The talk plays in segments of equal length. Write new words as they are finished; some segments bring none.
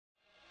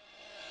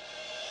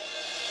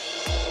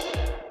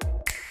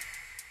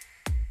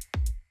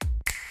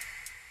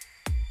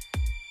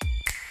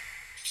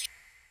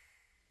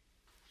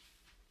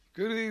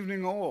Good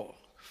evening all,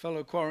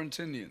 fellow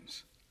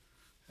Quarantinians.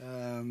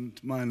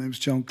 My name's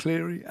Jon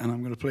Cleary, and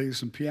I'm going to play you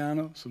some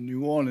piano, some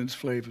New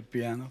Orleans-flavored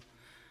piano.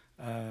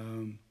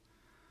 And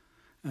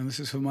this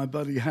is for my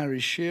buddy Harry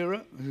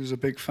Shearer, who's a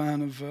big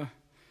fan of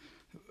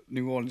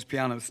New Orleans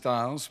piano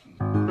styles.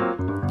 And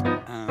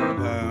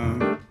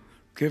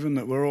given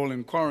that we're all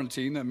in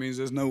quarantine, that means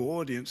there's no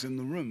audience in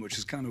the room, which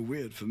is kind of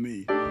weird for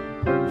me,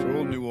 for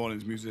all New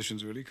Orleans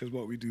musicians, really, because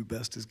what we do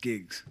best is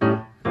gigs.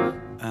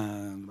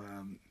 And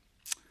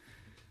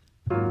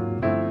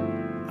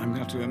I'm going to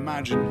have to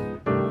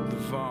imagine the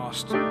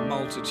vast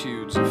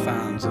multitudes of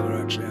fans that are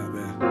actually out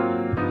there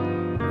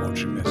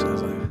watching this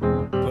as I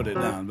put it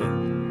down. But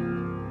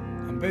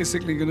I'm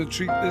basically going to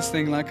treat this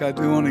thing like I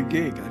do on a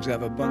gig. I just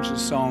have a bunch of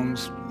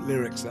songs,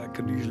 lyrics that I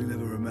could usually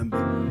never remember.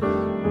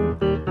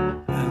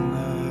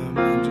 And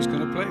I'm just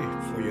going to play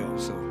for you all,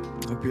 so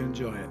hope you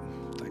enjoy it.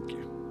 Thank you.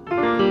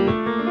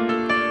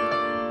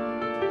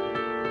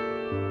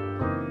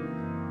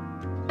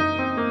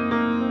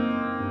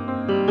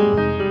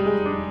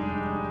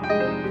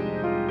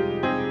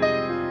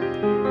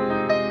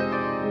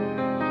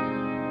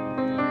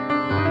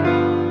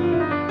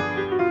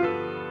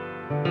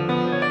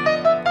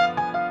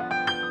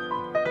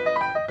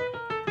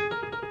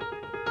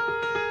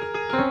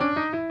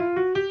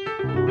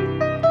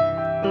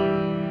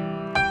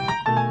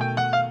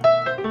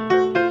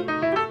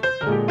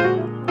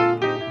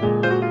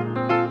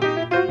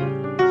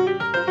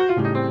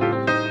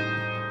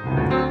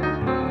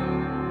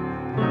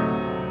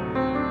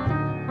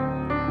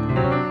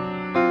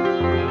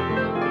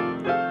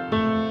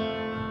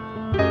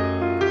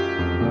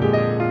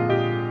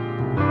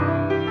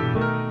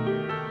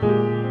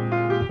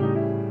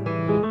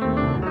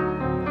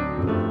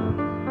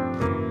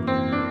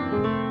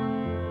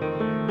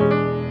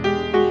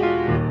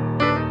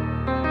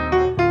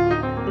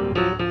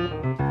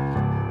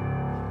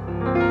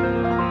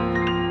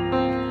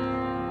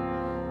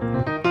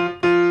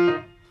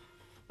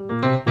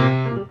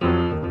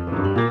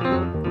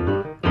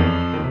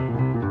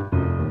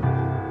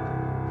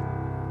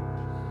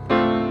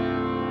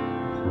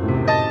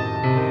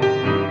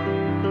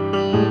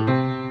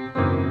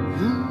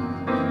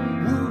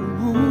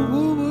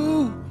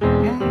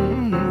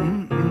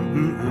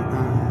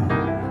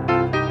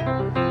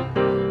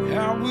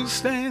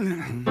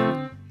 Standing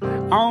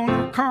on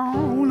the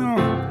corner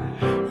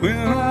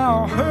when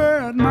I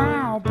heard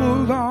my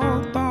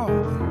bulldog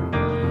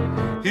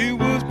bark. He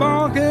was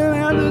barking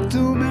at the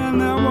two men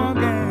that were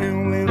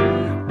gambling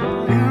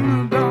in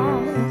the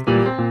dark.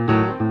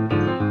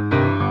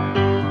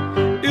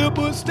 It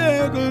was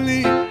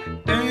Staggerly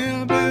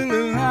and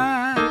Billy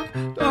Line,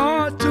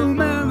 the two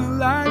men that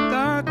liked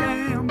the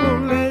gamble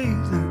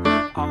lazy.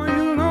 Oh,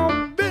 you know,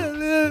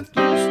 Billy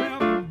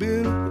himself,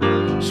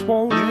 Billy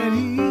swore that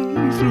he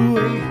through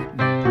it.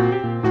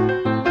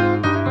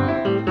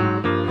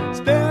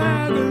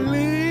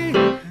 Staggerly,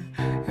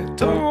 he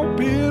told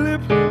Billy,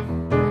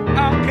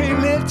 I can't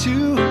let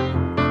you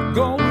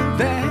go with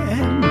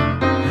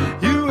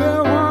that. You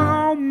have one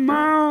on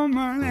my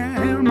money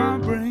and my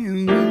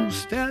brand new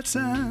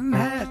Stetson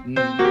hat.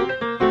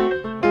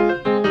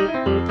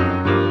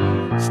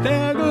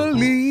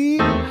 Staggerly,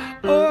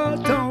 oh,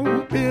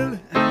 told Billy,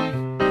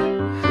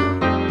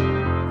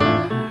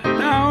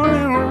 down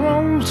in a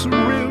Rose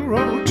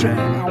railroad track, I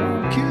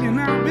won't kill you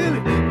now, Billy,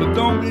 but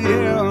don't be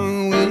here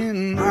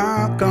when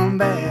I come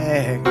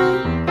back.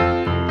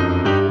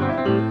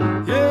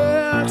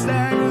 Yeah,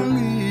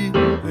 Staggerly,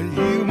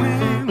 he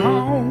went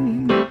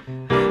home,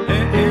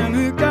 and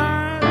he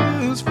got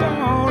his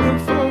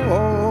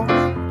 44.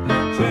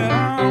 Said,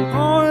 I'm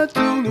going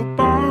to the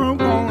bar, I'm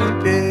gonna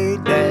pay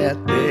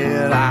that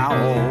debt I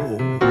owe.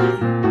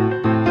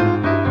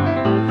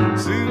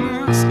 See,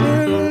 now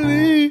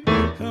Staggerly,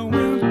 I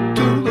went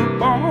to the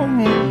bar,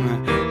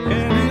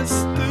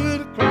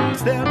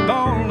 that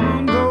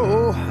ballroom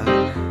door.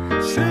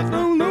 Said,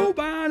 don't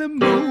nobody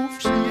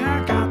move. See,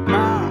 I got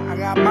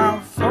my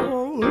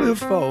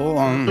 44.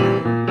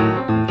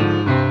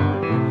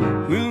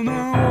 Well,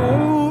 now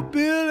old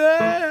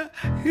Billy,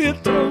 he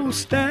told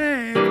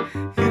Stag,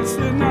 he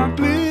said, now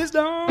please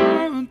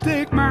don't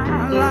take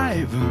my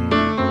life.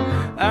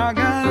 I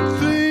got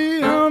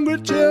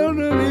 300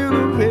 children and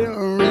a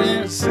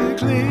very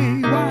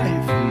sickly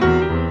wife.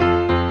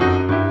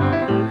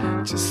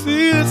 Just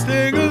see it's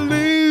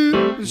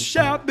Staggerly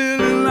shot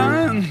Billy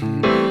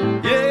Line.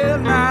 Yeah,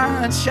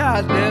 Line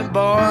shot that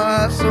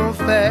boy so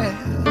fast.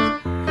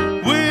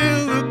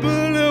 Well, the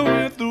bullet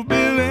went through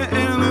Billy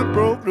and it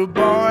broke the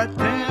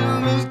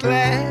bartender's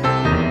glass.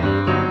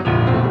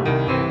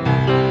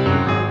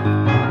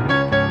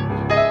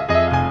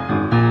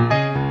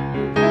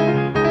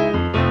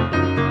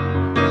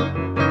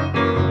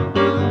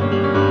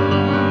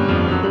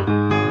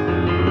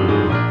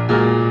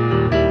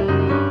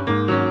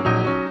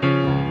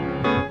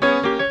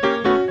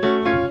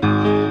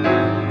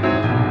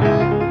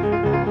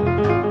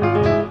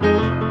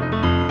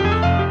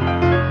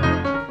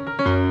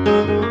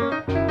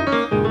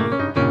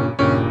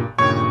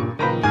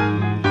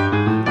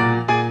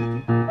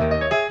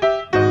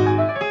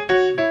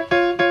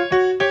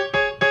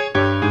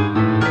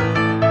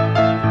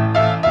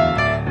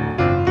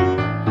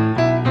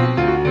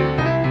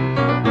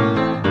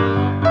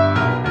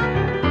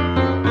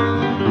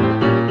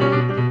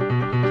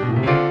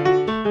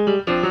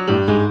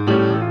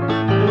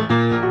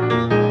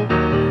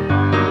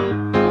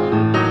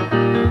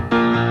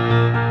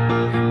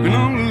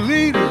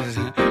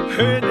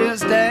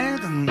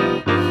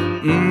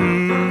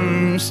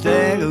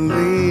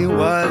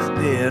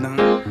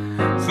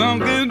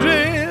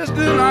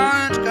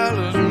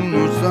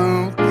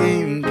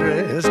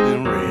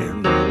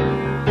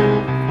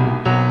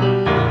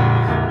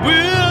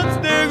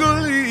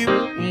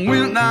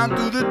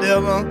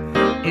 devil.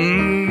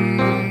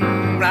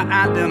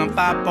 I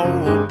identify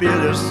poor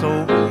Billy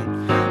soul.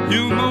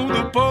 You know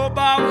the poor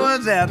boy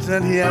was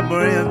absent here,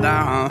 buried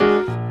down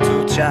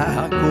to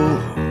Chicago.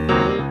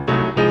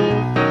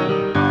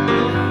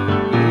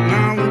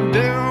 Now the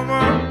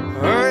devil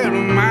heard a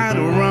mighty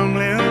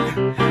rumbling,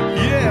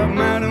 yeah, a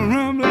mighty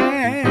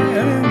rumbling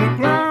in the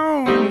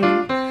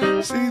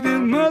ground. See, there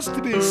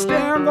must be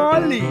Stan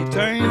Lee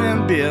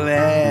turning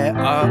Billy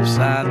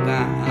upside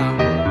down.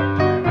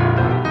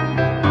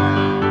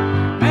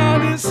 Now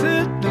they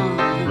sit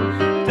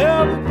down,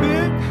 devil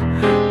pick,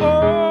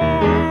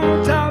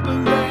 oh, top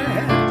of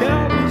that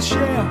devil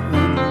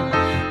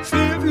shouting. See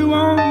if you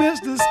want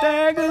Mr.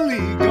 Stagger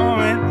Lee, go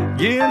and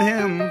get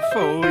him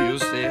for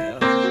yourself.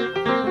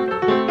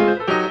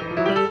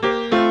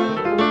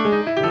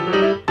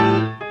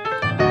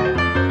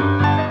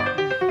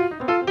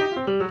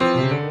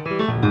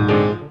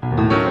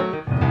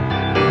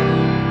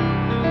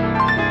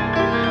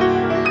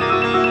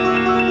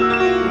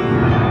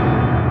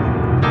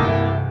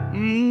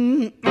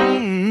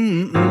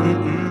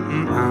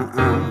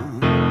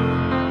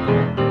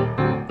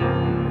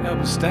 That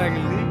was Stagger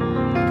Lee,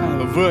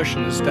 kind of a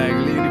version of Stagger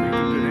Lee, anyway, we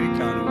can do it any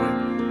kind of way.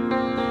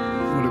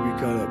 What have we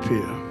got up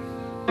here?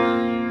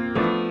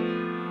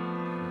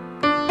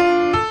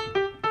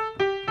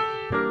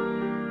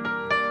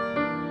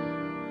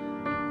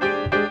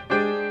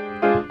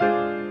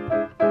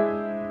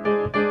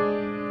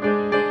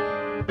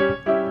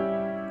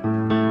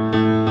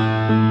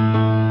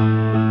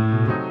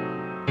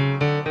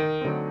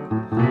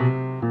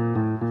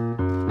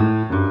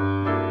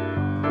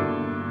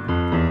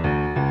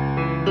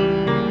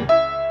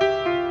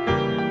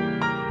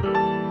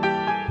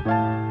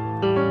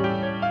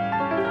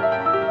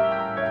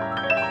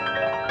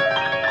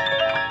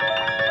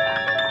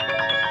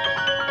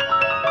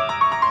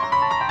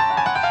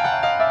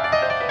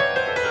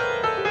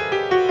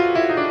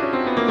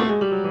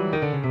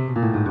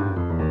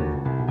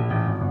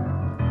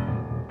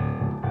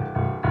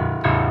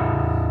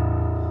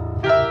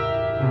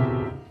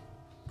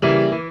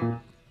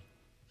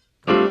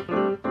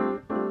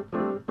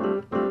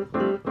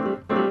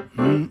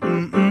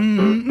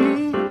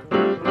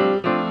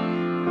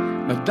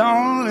 But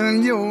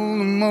darling, you're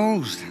the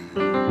most,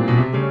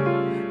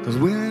 'cause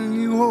when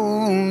you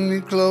hold me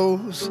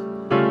close,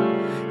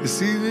 you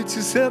see that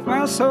you set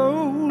my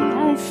soul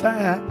on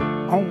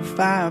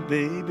fire,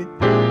 baby.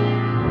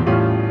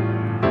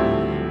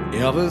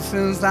 Ever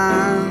since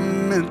I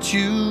met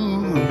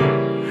you,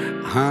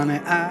 honey,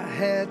 I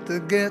had to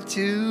get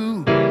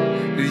you.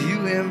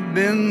 You have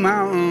been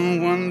my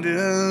one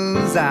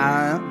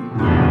desire.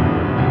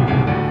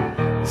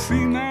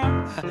 See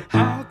now,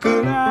 how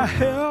could I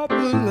help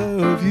but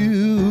love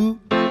you?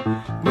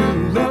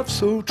 With love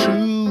so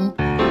true,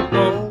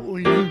 oh,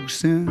 you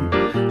send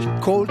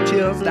cold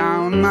chills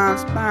down my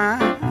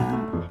spine,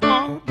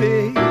 oh,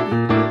 baby.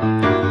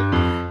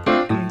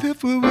 And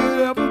if we would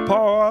ever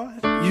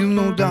part, you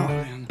know,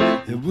 darling,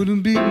 it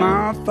wouldn't be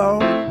my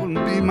fault,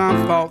 wouldn't be my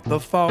fault. The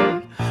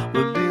fault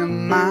would be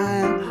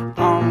mine,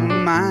 all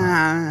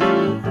mine.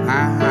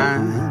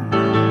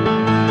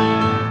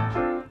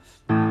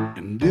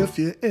 And if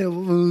you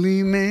ever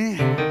leave me,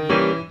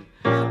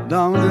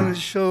 darling, it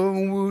sure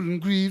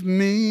wouldn't grieve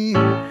me.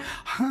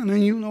 Honey,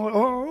 you know,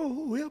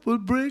 oh, it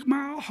would break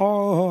my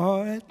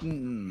heart.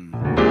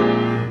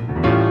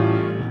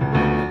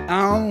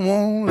 I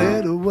won't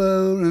let it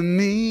worry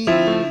me,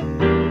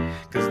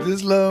 'cause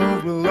this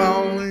love will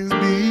always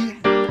be.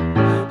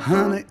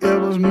 Honey, it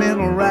was meant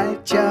right,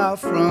 child,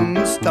 from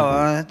the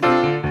start.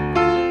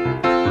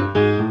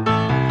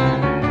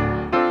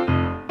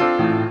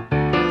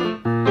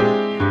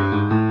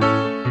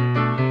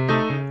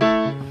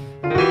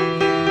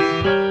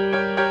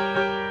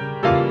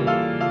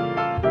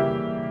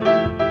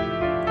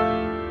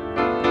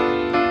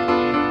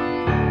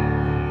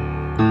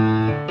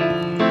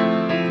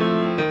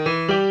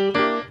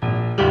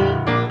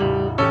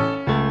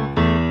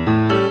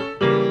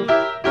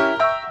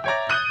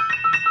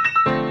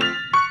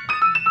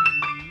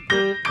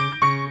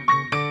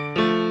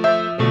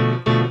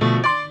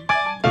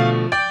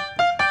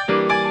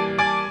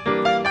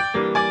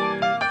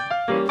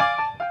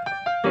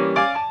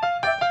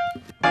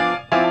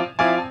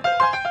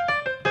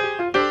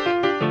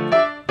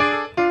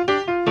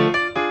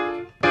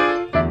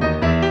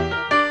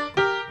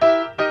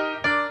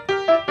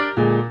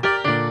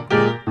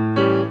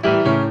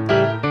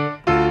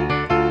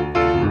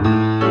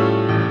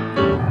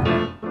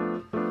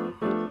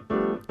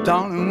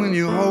 Darling, when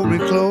you hold me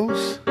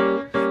close,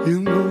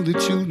 you know that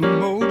you're the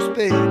most,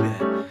 baby.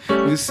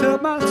 You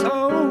set my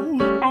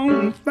soul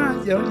on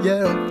fire,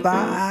 yeah,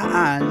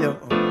 fire.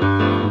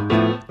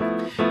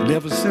 And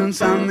ever since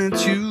I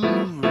met you,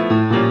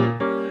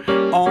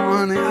 oh,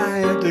 honey, I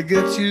had to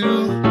get you.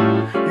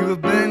 You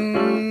have been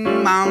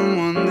my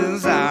one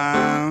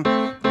desire.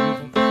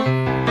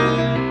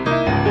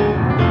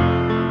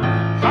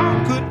 How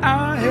could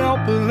I help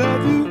but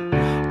love you?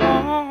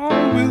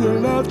 Oh, with a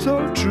love so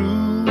true.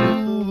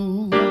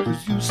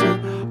 You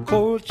sent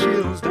cold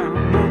chills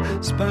down my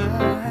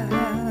spine.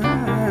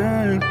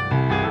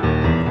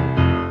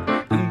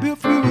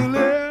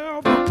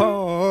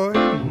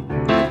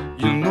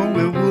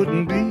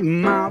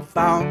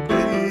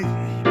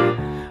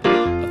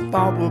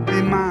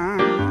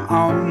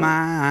 all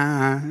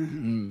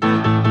mine.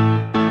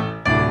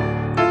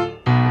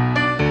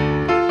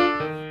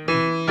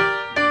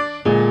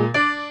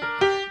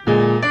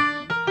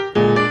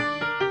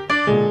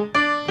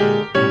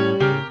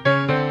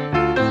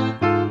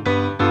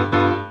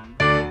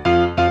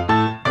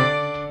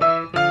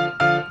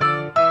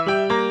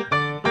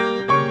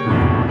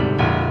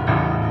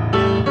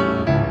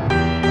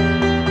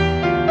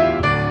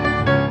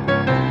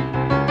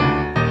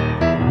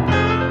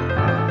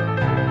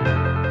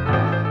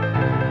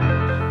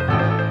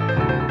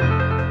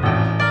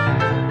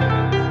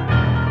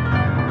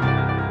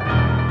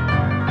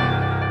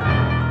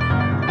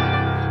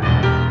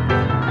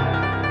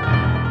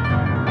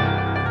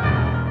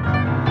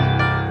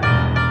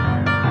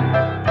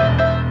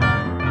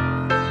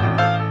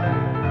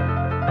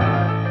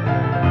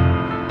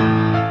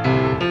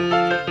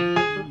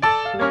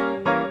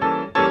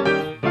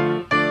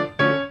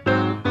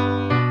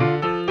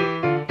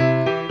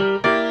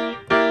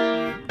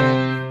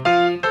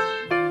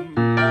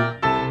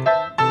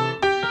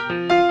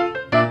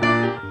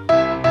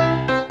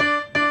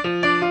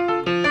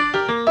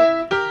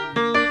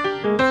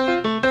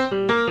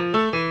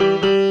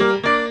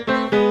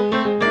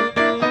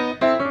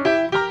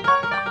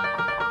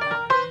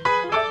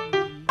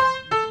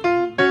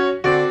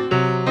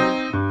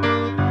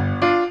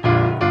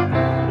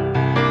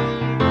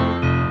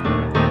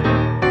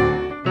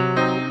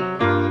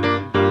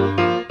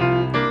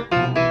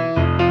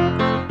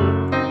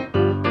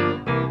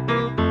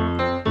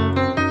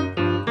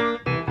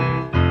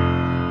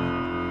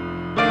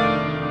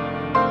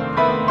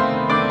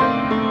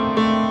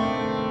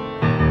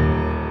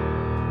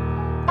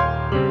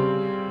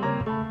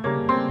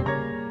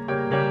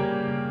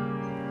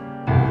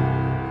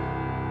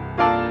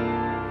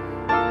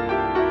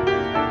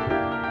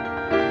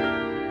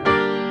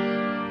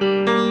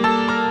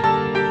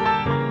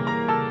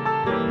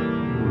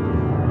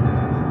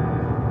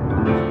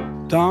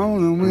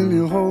 Darling, when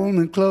you hold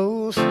me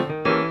close,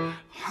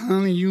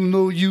 honey, you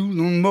know you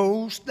the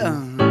most.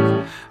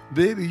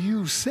 Baby,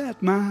 you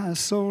set my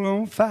soul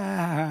on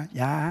fire.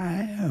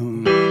 Yeah.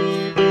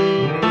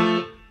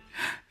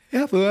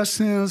 Ever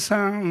since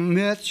I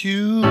met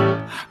you,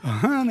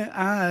 honey,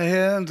 I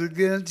had to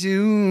get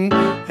you,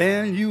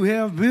 and you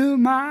have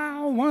been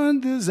my one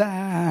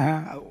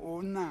desire.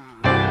 Oh, now,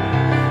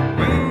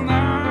 well,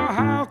 now,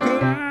 how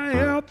could I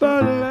help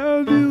but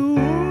love you?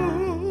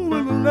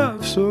 With a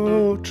love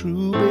so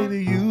true,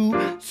 baby, you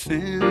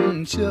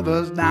send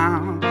shivers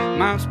down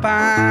my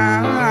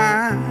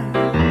spine.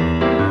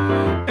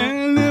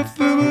 And if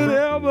we would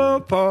ever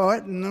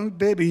part,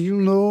 baby, you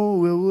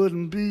know it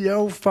wouldn't be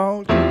your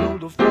fault. You know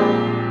the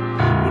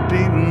fault would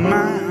be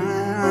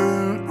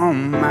mine,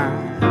 on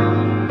mine.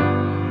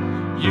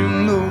 You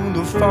know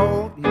the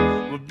fault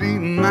would be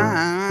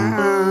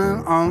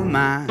mine, on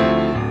mine.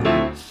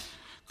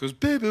 'Cause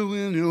baby,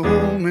 when you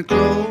hold me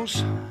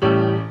close,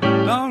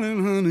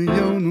 darling, honey,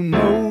 you're the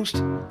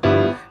most.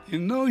 You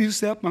know you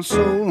set my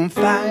soul on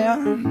fire.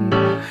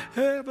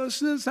 Ever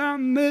since I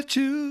met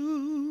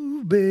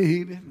you,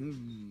 baby.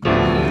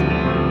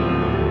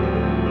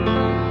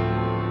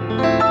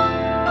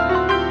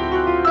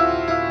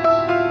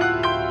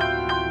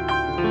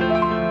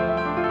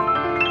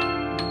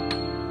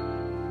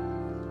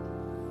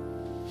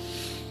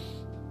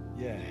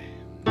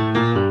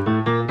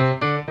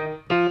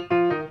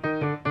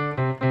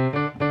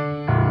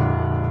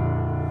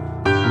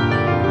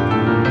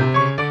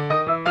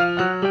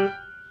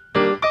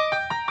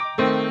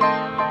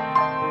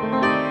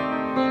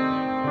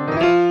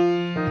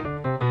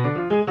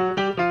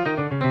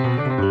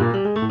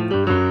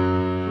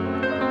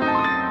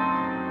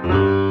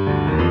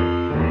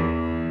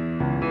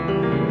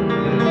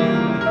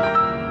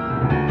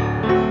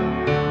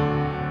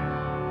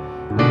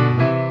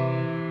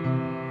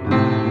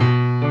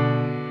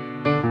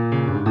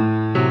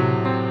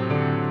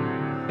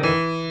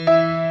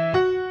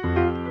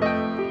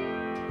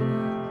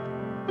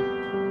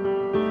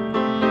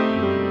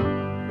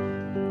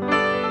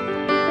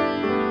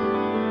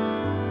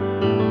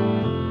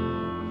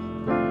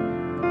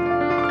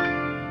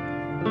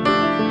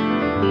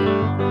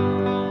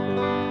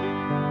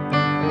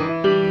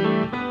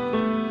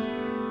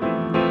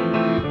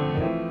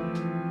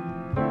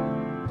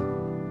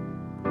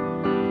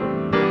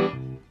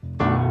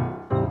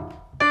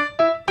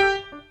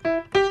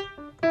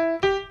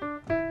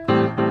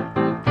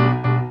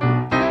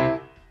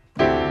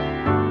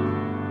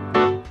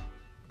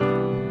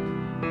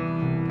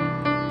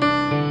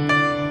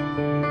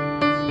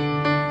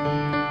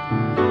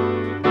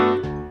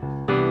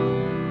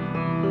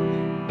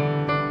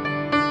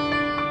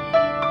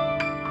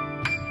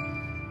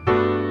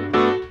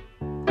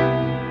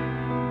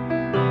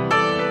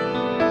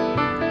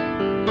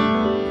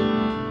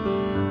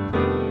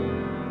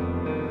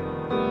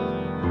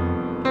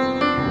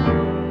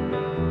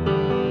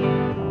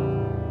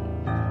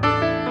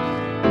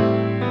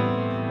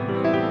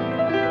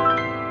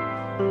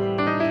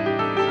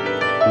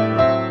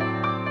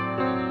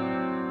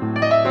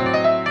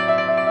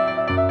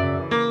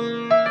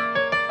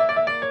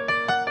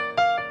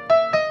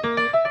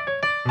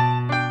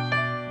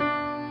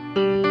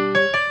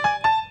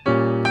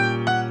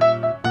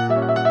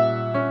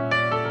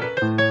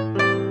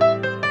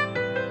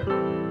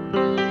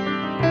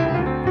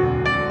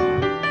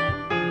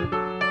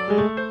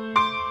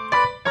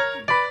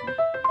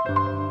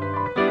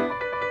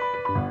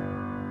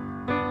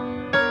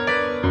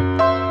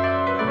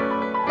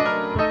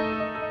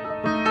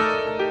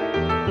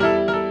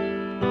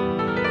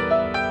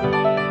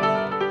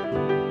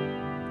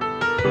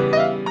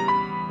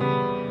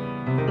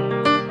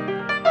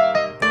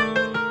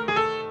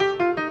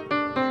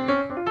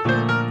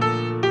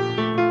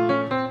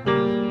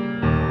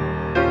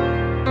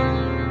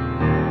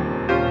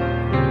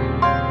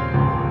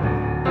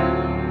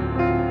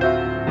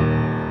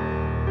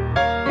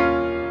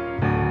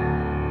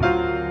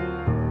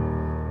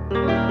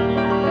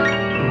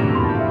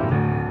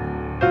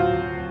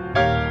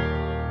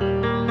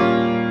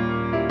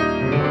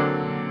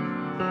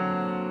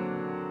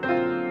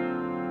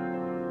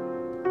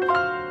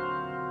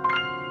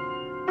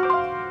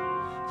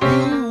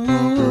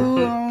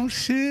 Oh,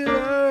 she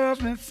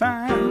loved me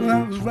fine.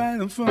 I was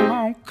riding from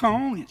Hong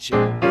Kong and she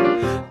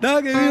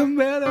dug it even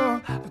better.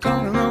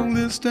 Calling long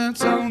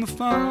distance on the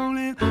phone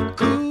and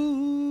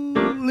cool,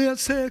 little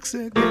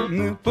sexy, getting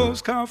me a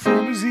postcard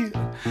from Brazil.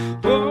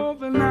 Oh,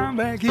 but now I'm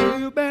back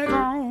here, back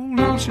home.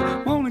 Don't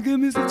you wanna give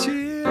me some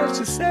chill?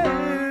 She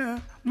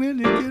said, when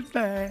you get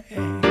back,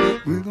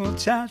 we're gonna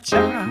cha-cha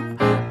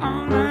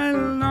all night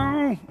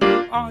long.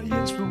 Oh,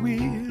 yes, we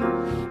will.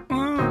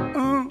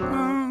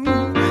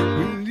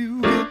 When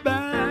you get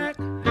back,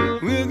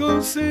 we're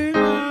gonna sing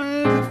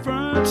my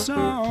different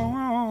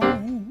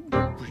song.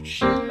 Would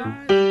she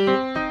like?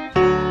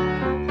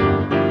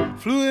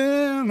 Flew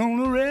in on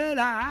the red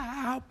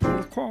eye, put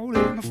a quote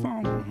in the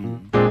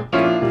phone.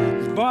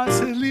 His voice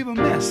said, leave a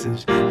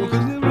message,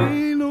 because there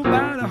ain't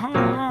nobody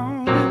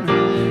home.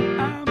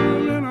 I'm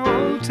in a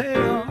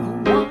hotel,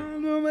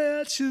 wonder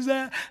where she's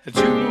at.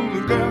 You know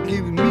the girl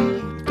giving me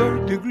the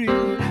third degree.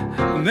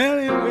 And that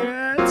ain't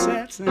where it's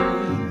at.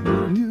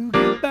 When you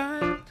get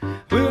back,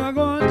 we're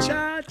gonna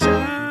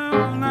cha-cha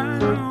all night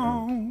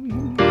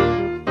long.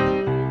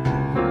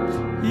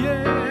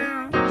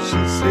 Yeah,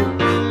 she said,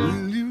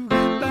 when you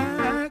get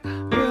back,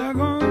 we're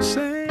gonna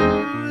sing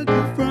a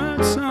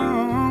different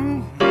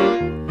song.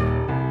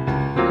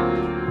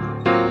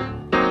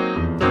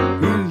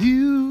 When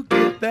you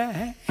get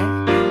back,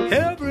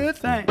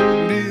 everything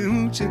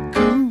will be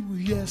cool.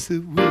 Yes,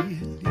 it will.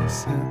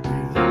 Yes, it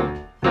will.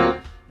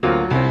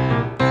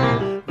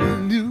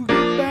 When you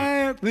get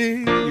back,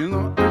 baby, you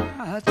know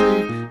I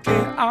take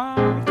care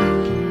of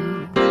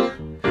you.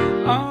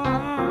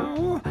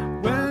 Oh,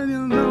 well,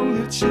 you know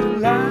that she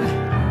lied.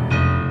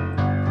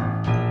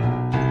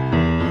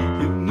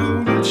 You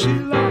know that she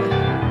lied.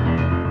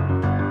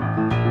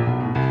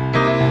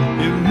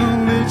 You know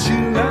that she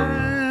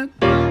lied.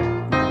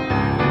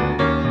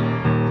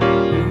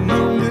 You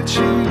know that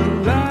she lied.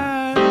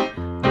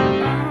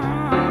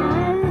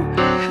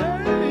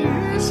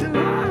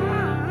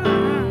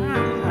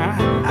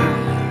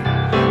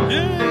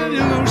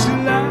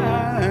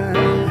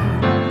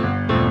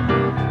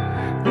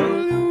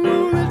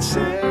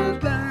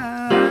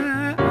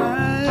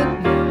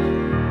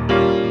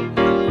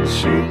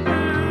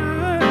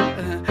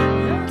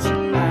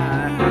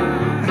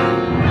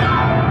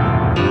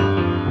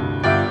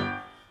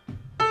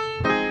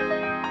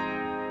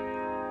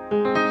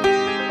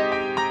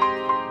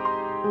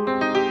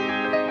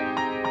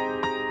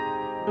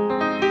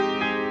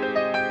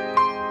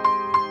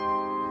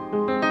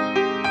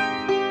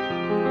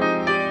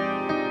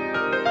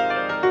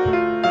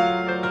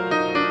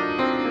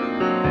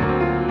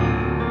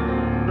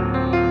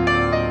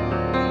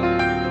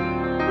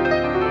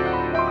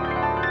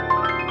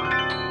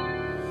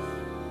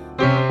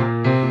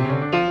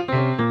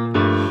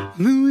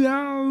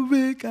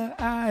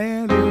 I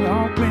had it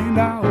all planned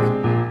out.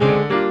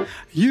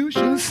 You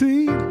should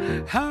see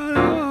how it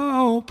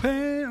all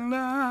panned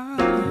out.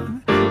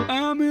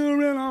 I'm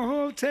here in a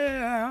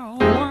hotel,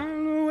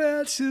 wonder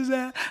where she's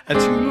at.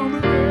 And you know the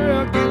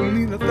girl giving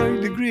me the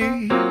third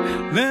degree.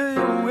 That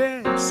ain't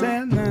where it's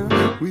at now.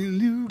 Will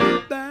you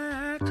get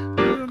back?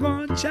 We're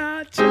gonna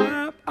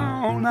cha-cha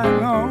all night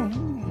long.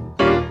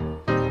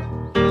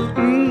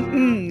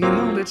 You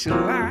know that you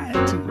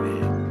lied to me.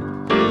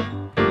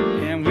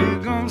 And we're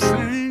gonna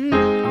sing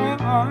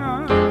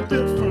a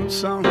different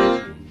song.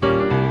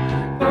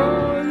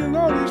 Oh, you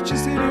know that you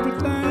said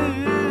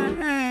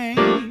everything.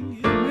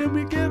 When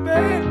we get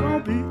back, gonna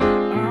be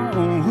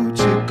on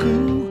hoochie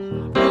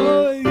coo.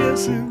 Oh,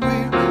 yes it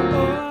will.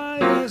 Oh,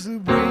 yes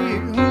it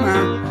will.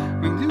 Now,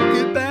 when you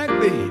get back,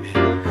 baby,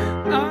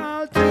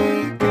 I'll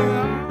take care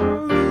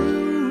of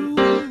you.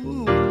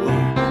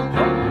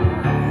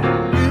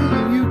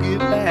 When you get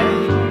back.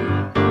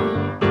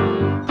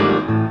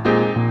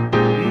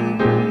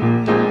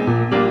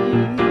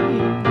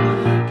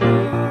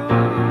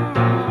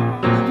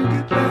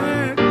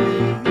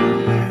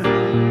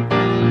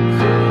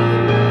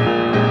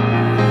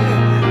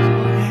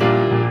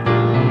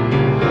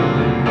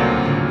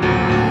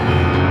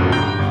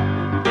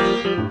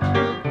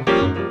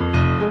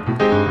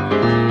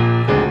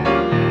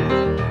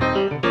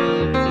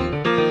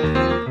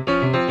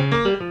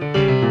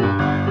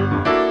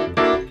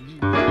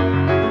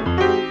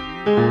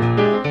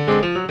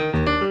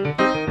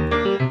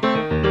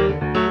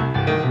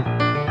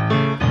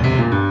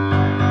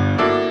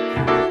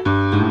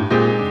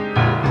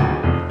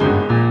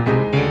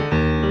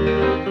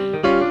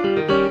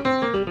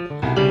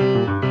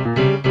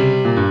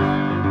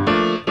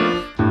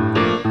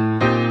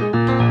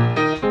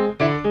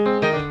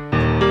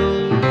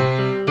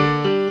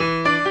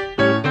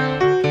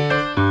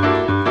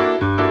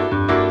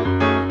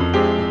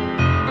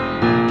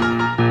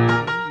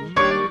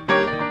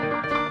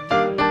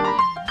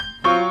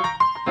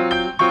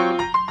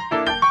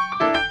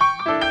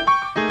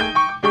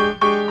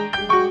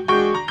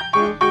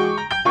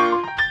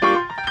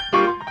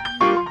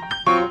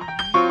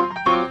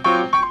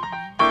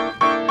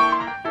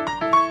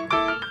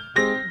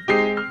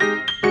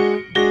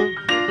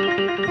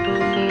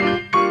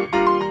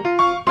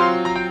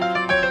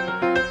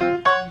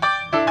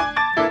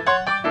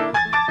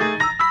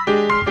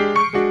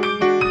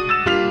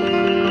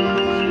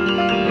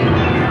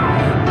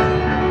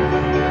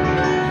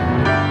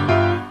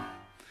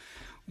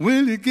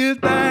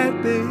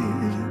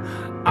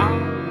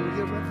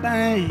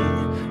 everything,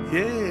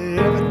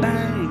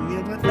 yeah,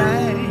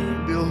 everything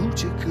be a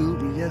hoochie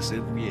coo, yes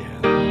it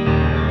will.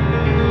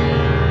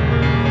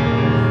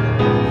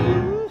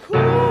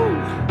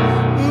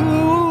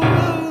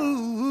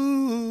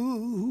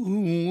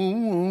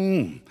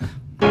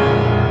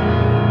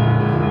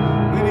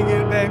 When you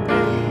get back,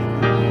 baby,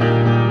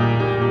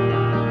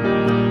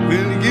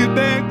 when you get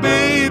back,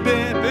 baby,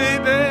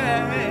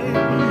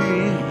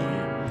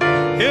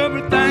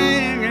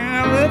 everything,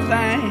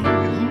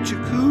 hoochie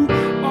coo,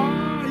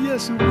 oh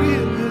yes it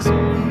will, yes it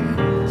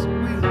will, yes it will.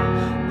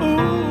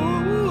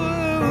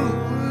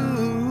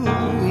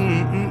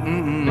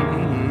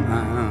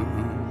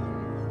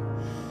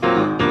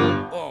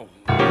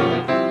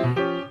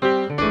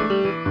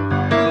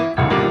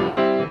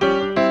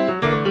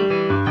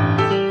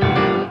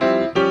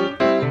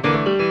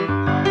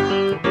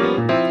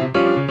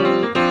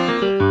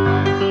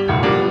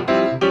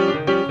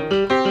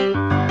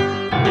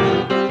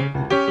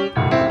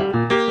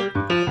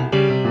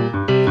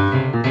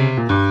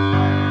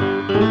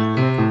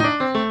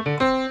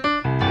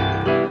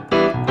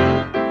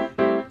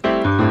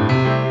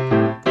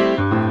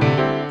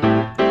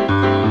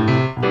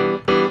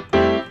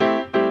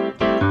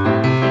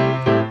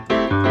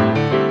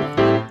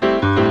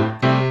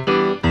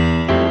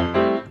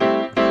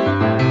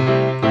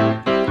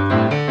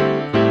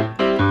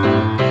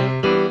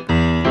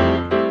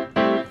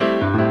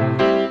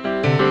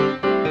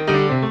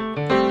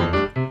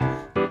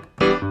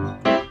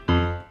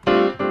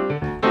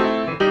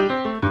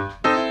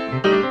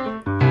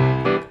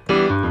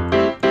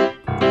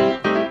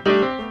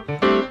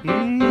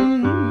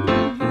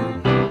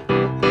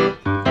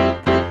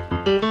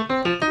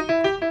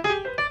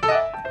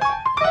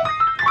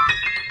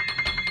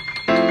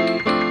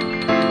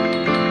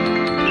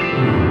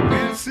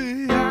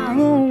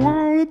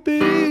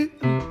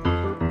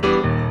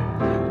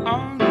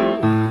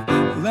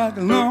 Like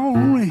a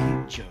Lone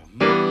Ranger,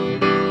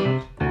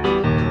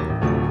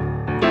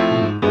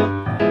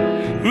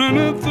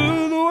 running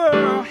through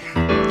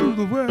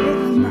the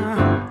world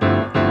now.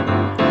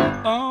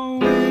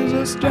 Always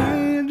a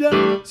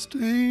stranger,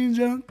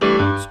 stranger,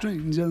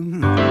 stranger.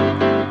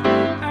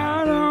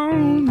 I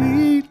don't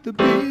need to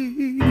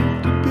be,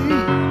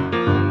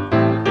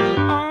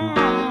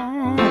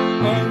 oh,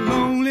 a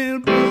lonely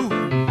blue.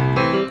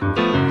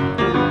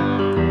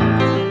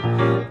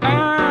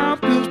 I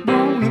just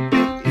wanna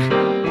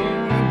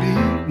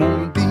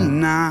be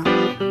now,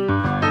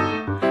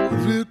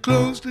 real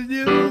close to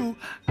you,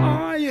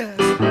 oh yes.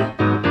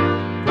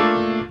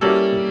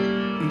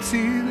 And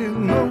see there's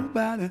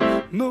nobody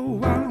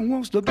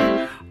wants to be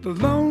the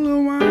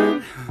lonely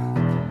one.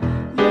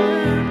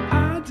 Yeah,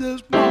 I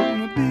just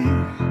wanna be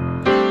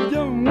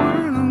your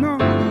one and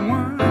only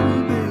one,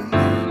 baby,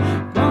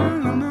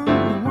 one and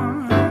only one.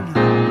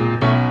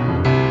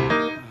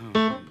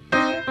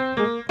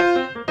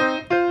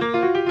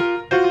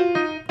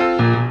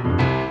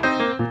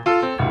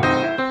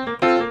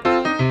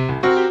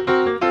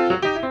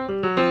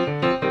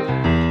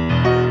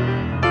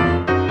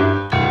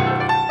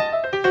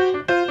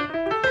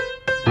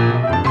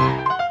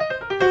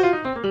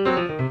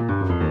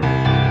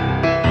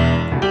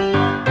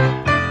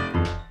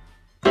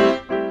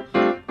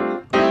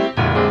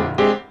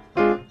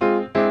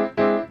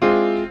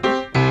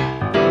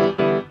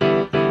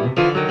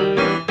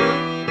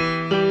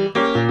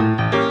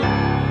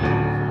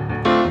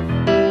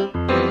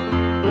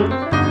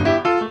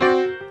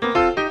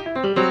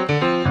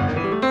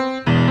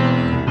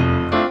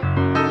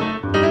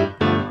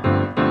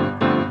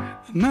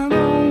 And I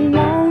don't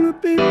wanna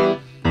be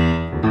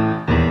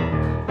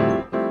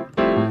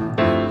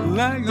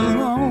like a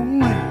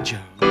Lone Ranger,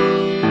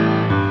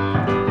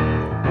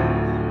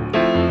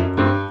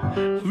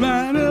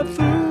 right up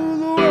through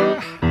the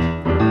world,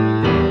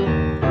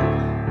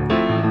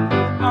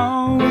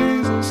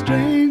 always a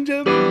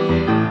stranger.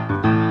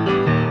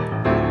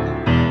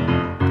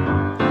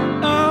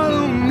 I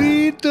don't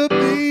need to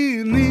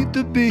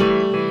be,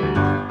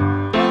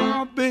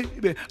 oh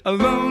baby, a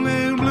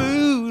lonely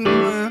blue.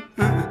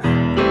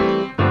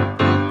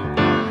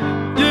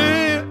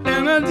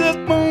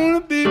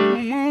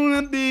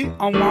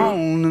 I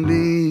wanna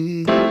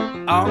be,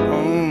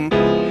 oh,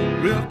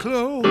 real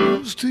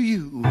close to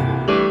you.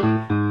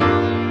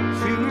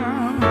 See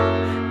now,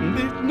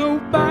 ain't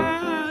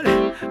nobody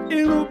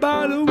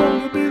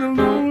wanna be the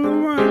lonely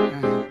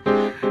one.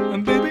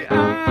 And baby, I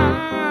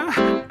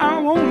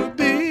wanna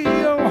be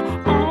your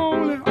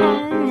only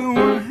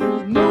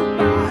one.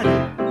 Nobody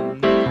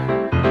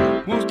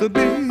wants to be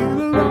the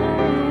lonely one.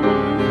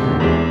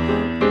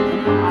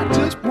 I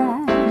just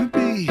wanna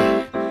be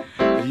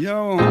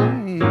your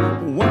one.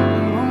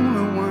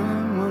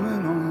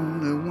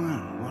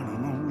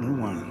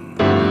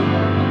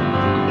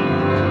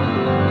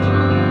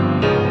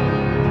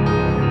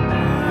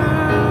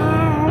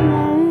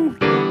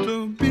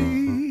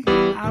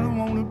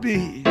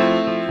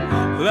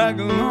 Like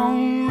a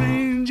Lone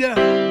Ranger,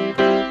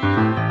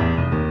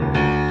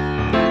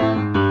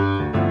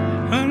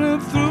 running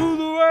through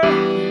the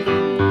world,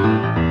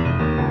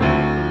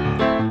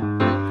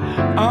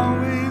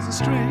 always a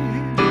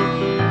stranger.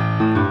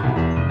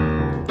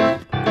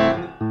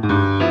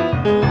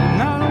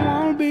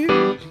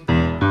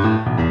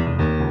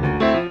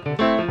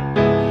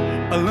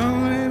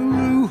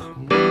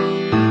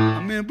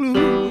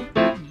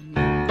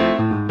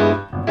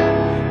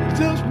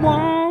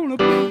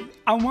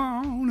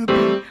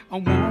 I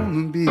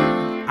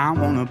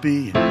wanna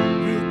be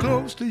real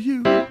close to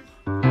you.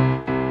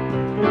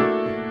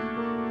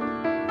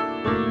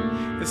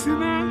 See,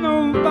 now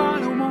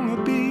nobody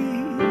wanna be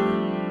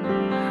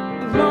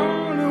a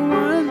lonely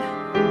one.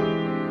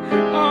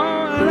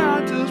 Oh, and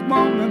I just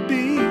wanna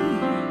be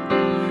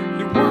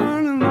the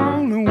one and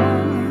only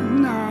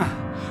one. Nah,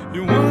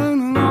 you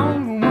one and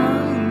only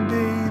one,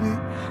 baby.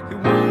 You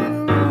one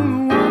and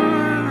only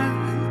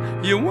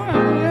one. You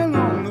one and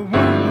only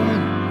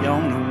one. You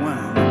only one.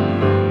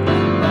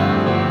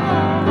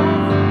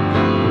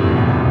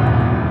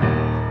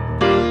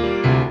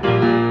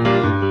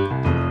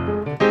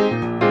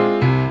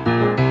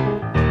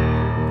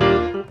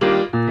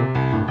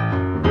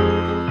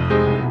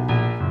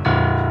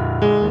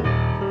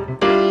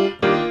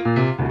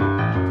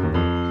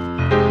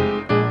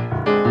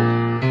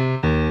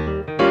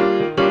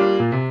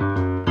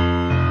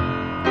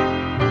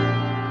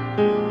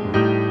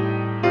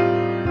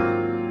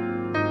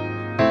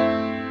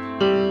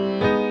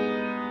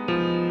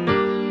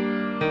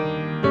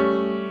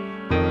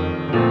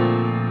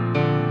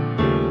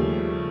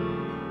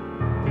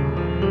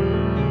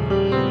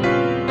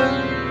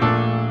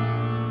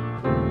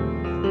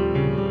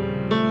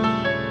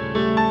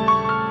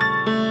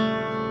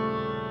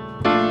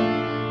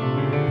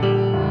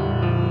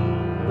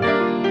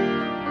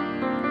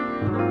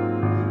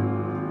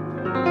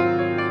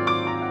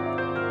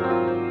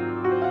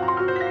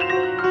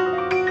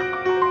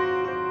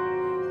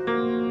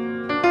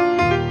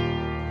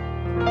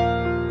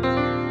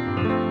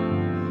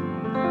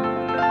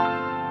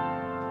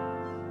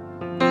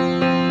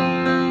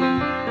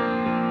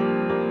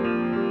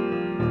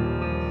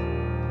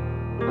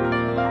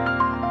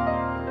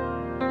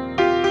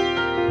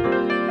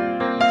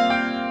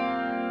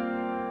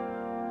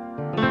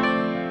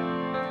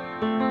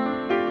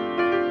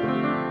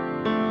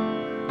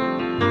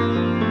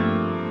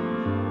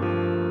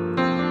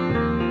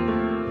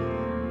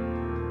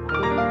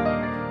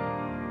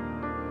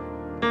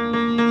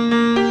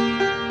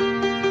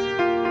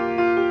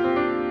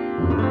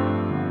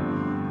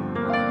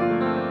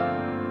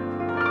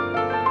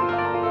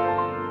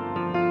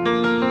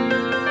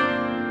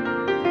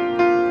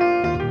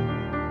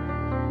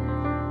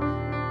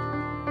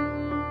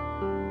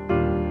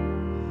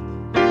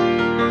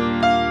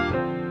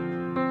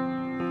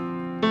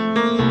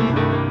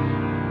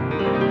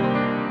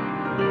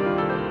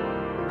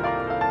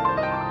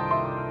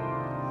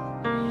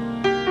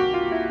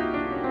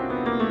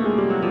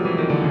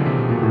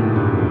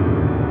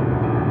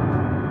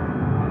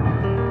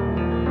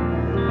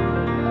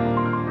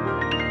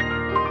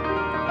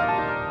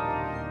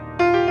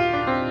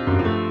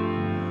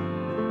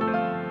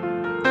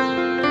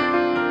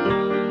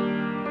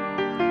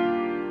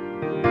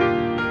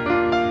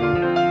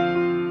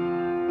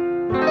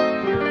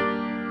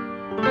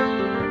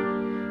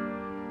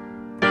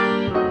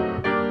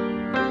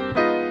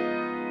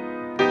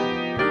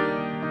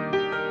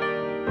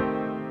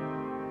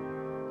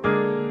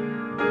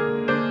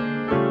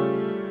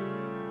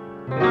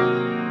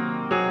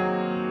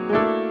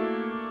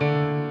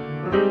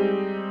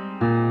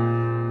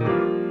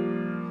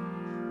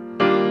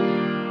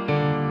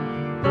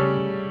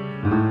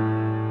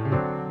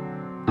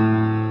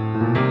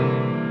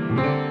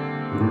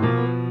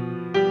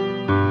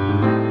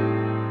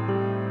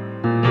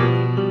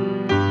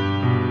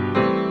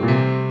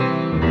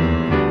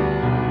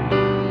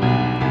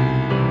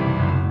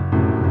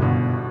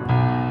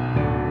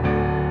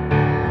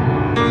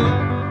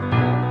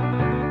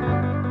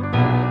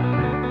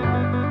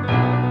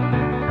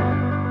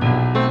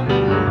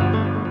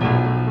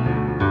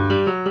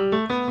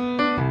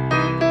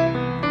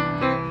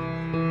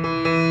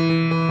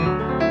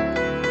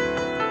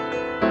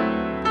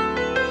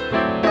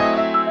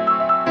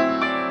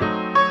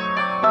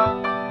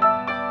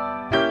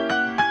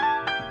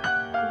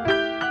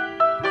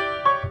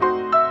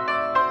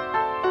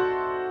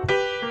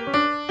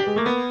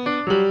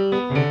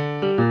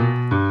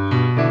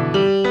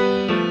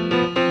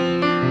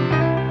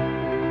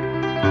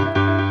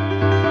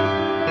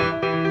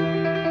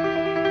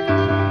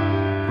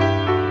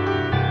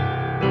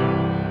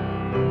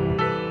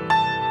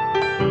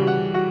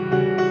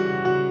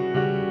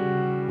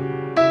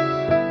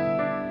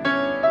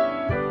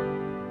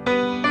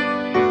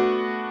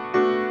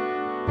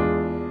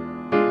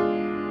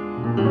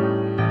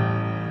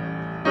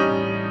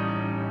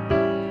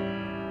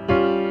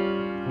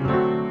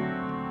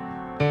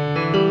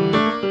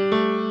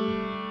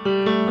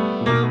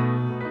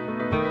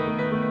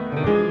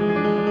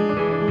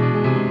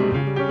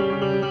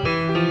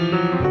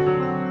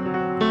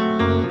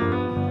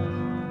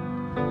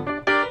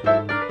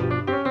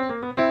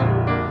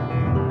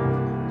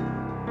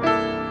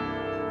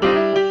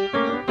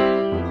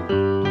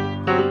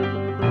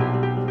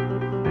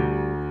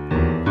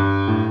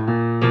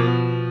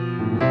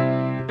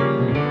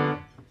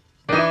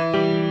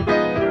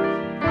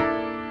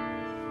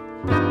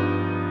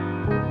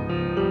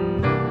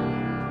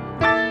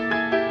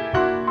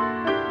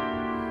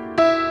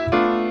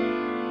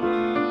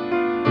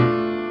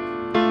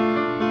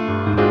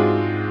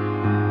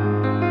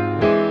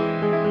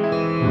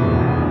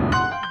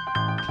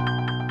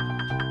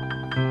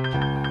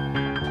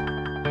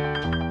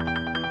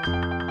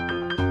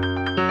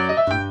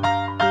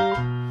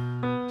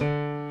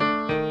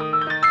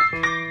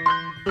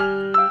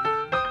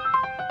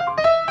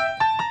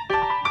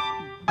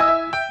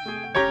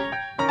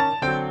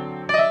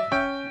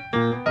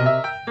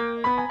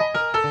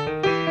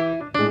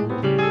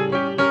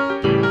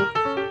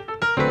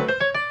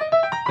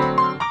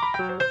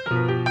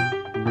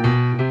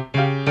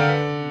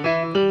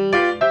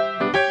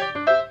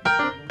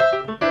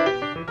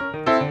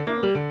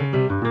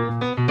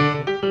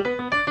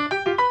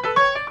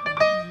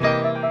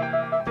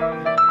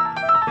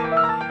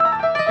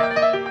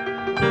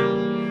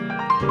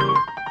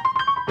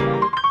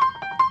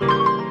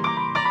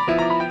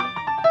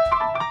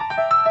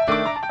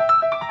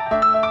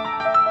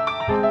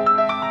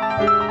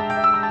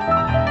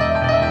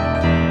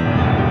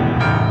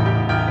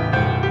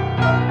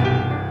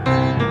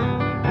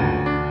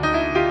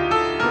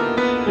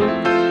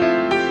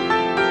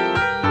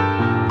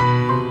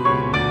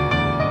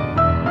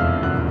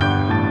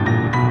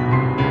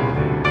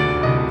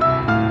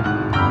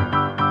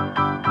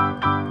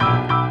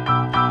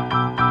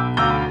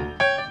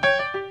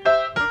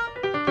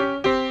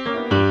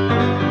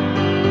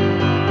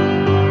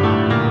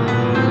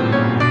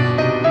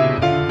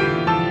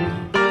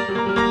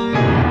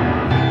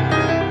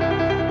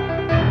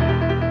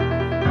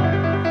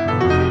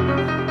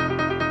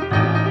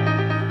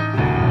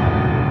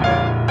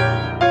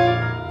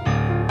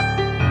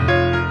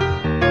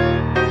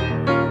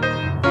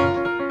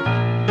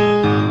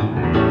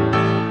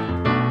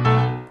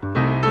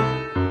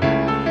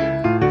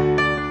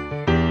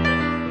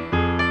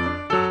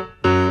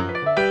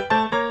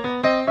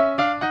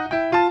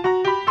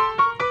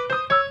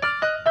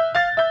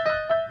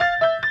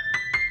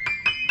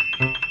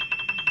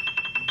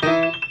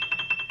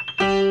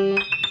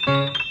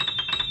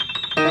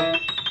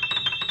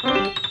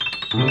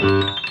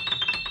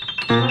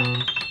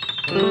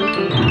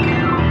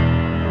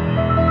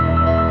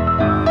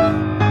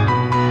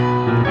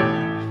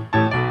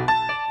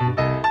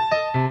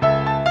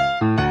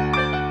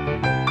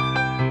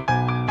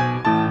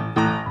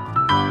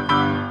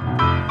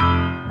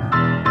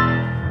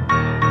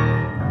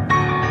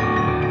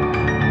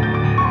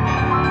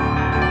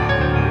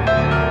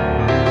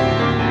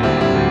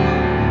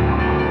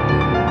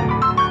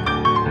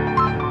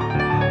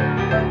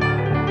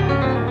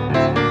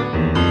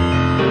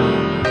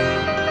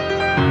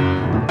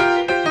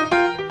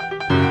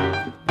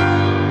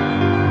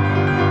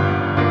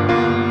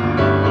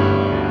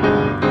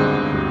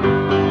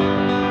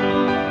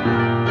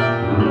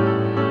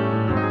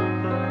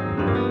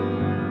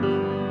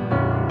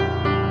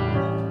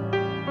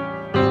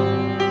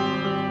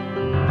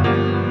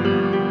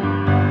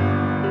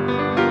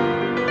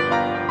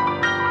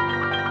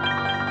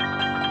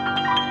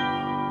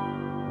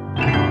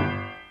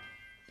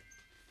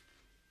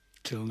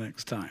 Till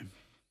next time.